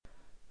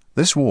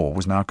This war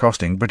was now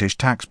costing British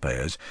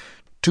taxpayers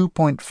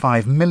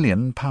 £2.5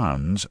 million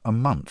a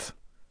month.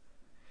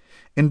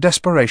 In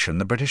desperation,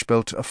 the British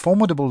built a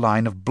formidable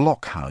line of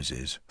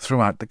blockhouses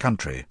throughout the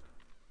country.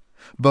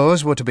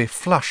 Boers were to be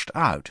flushed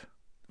out,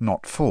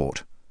 not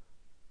fought.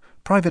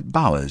 Private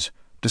Bowers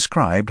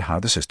described how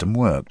the system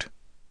worked.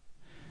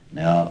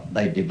 Now,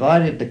 they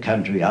divided the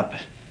country up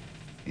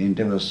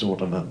into a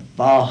sort of a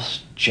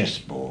vast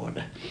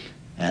chessboard,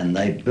 and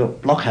they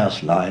built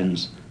blockhouse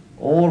lines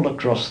all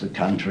across the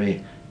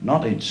country,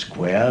 not in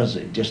squares,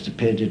 it just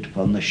depended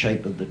upon the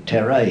shape of the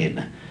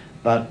terrain,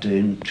 but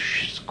in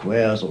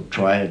squares or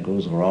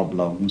triangles or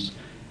oblongs,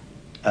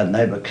 and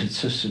they were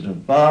consisted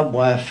of barbed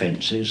wire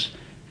fences,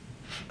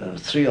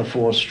 3 or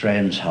 4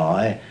 strands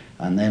high,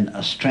 and then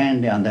a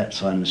strand down that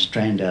side and a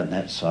strand down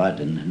that side,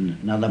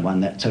 and another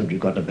one that so you've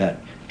got about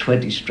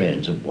 20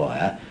 strands of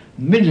wire.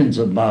 Millions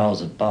of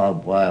miles of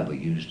barbed wire were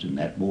used in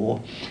that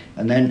war,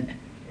 and then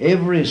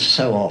every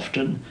so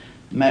often,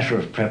 a matter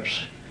of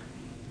perhaps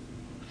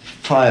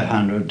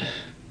 500,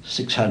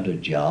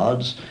 600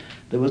 yards,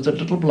 there was a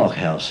little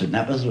blockhouse, and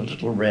that was a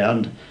little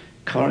round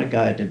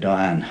corrugated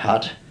iron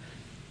hut,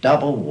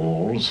 double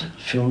walls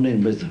filled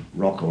in with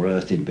rock or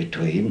earth in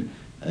between,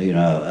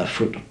 a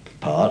foot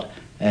apart,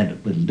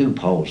 and with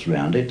loopholes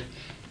round it,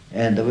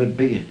 and there would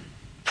be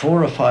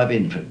 4 or 5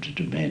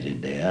 infantry men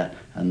in there,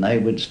 and they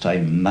would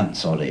stay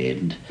months on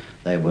end.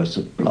 They were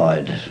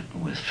supplied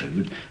with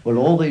food. Well,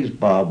 all these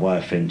barbed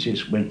wire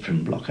fences went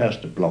from blockhouse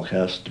to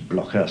blockhouse to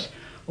blockhouse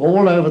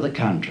all over the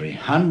country,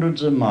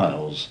 hundreds of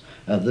miles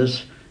of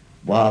this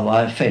barbed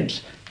wire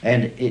fence,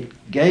 and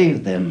it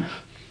gave them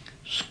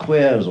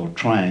squares or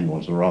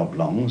triangles or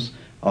oblongs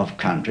of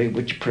country,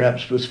 which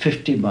perhaps was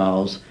 50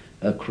 miles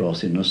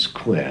across in a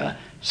square,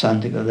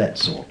 something of that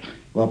sort.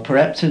 Well,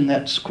 perhaps in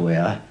that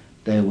square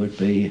there would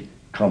be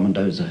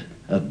commandos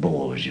of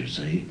Boers, you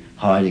see,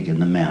 hiding in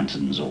the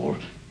mountains or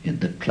in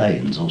the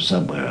plains or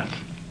somewhere.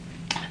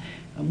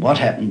 And what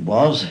happened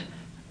was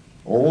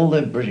all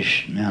the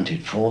British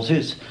mounted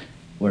forces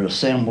were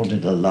assembled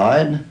in a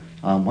line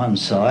on one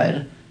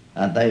side,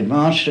 and they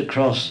marched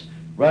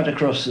right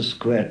across the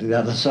square to the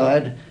other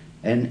side,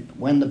 and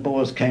when the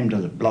Boers came to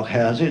the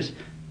blockhouses,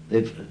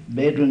 the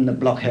men in the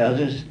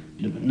blockhouses,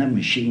 there were no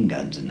machine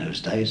guns in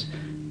those days,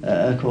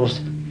 of course,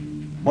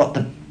 what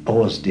the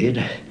Boers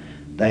did,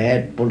 they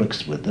had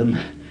bullocks with them,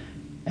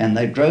 and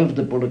they drove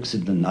the bullocks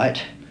in the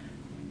night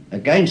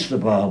against the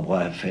barbed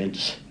wire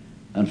fence,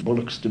 and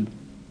bullocks to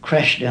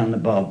crash down the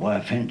barbed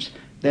wire fence.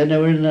 Then they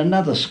were in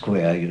another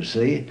square, you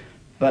see,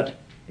 but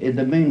in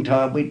the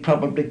meantime we'd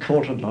probably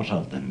caught a lot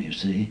of them, you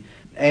see,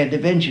 and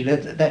eventually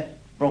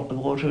that brought the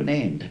war to an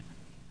end.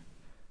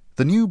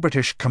 The new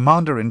British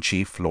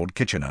Commander-in-Chief, Lord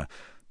Kitchener,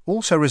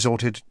 also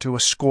resorted to a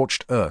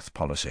scorched earth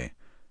policy.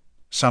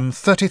 Some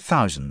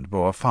 30,000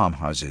 Boer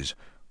farmhouses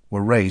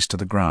were razed to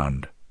the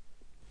ground.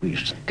 We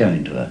used to go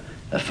into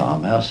a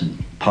farmhouse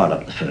and pile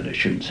up the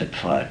furniture and set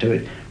fire to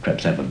it,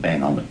 perhaps have a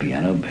bang on the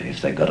piano,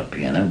 if they got a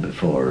piano,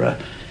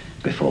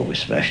 before we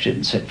smashed it,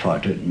 and set fire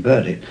to it and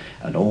burnt it.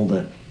 And all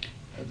the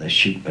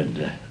sheep and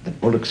the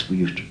bullocks we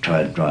used to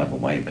try and drive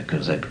away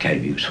because they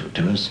became useful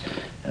to us,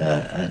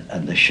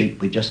 and the sheep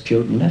we just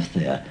killed and left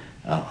there.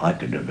 I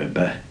can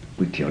remember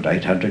we killed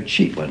 800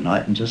 sheep one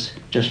night and just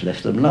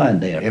left them lying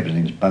there.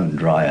 Everything's bone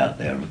dry out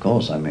there, of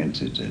course. I mean,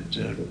 it's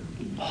a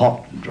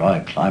hot and dry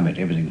climate,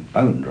 everything's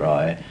bone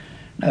dry.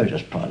 No,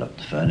 just piled up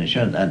the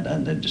furniture and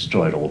then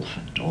destroyed all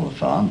the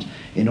farms.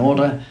 In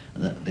order,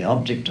 the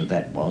object of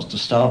that was to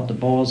starve the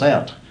Boers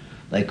out.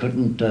 They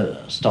couldn't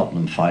stop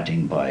them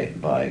fighting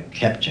by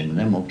capturing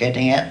them or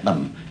getting at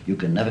them. You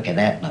can never get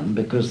at them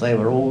because they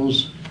were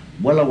always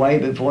well away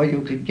before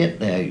you could get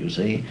there, you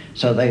see.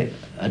 So they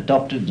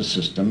adopted the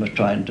system of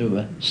trying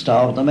to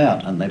starve them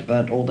out, and they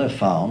burnt all their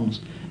farms,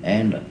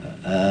 and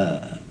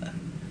the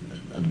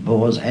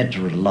Boers had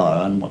to rely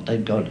on what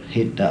they'd got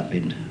hid up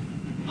in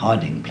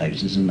hiding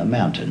places in the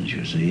mountains,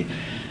 you see.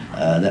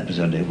 That was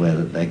the only way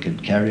that they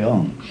could carry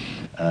on.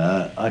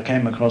 I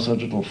came across a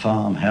little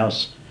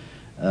farmhouse,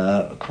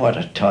 quite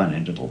a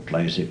tiny little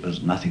place. It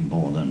was nothing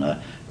more than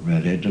a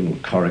really little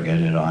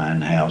corrugated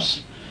iron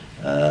house,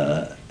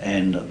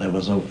 and there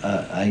was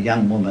a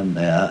young woman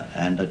there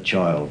and a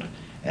child,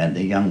 and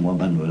the young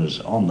woman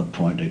was on the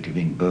point of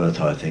giving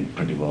birth, I think,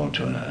 pretty well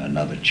to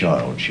another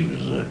child. She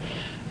was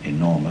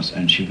enormous,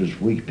 and she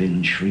was weeping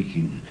and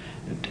shrieking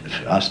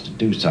for us to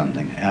do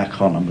something. Our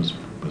column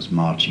was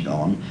marching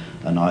on,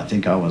 and I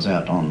think I was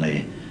out on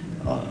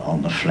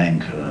the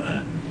flank.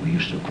 We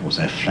used to, of course,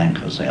 have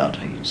flankers out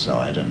each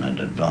side, and an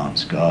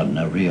advance guard and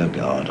a rear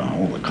guard on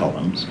all the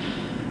columns.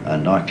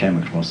 And I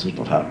came across this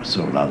little hut with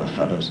several other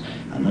fellows,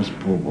 and this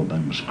poor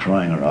woman was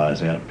crying her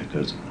eyes out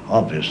because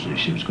obviously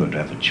she was going to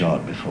have a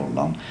child before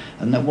long,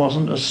 and there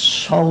wasn't a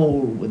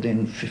soul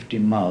within 50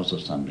 miles or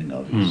something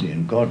of it, you see,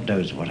 and God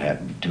knows what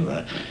happened to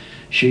her.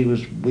 She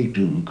was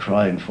weeping and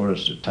crying for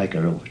us to take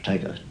her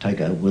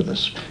with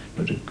us,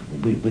 but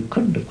we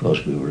couldn't, of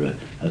course. We were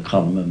a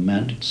column of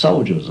mounted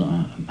soldiers.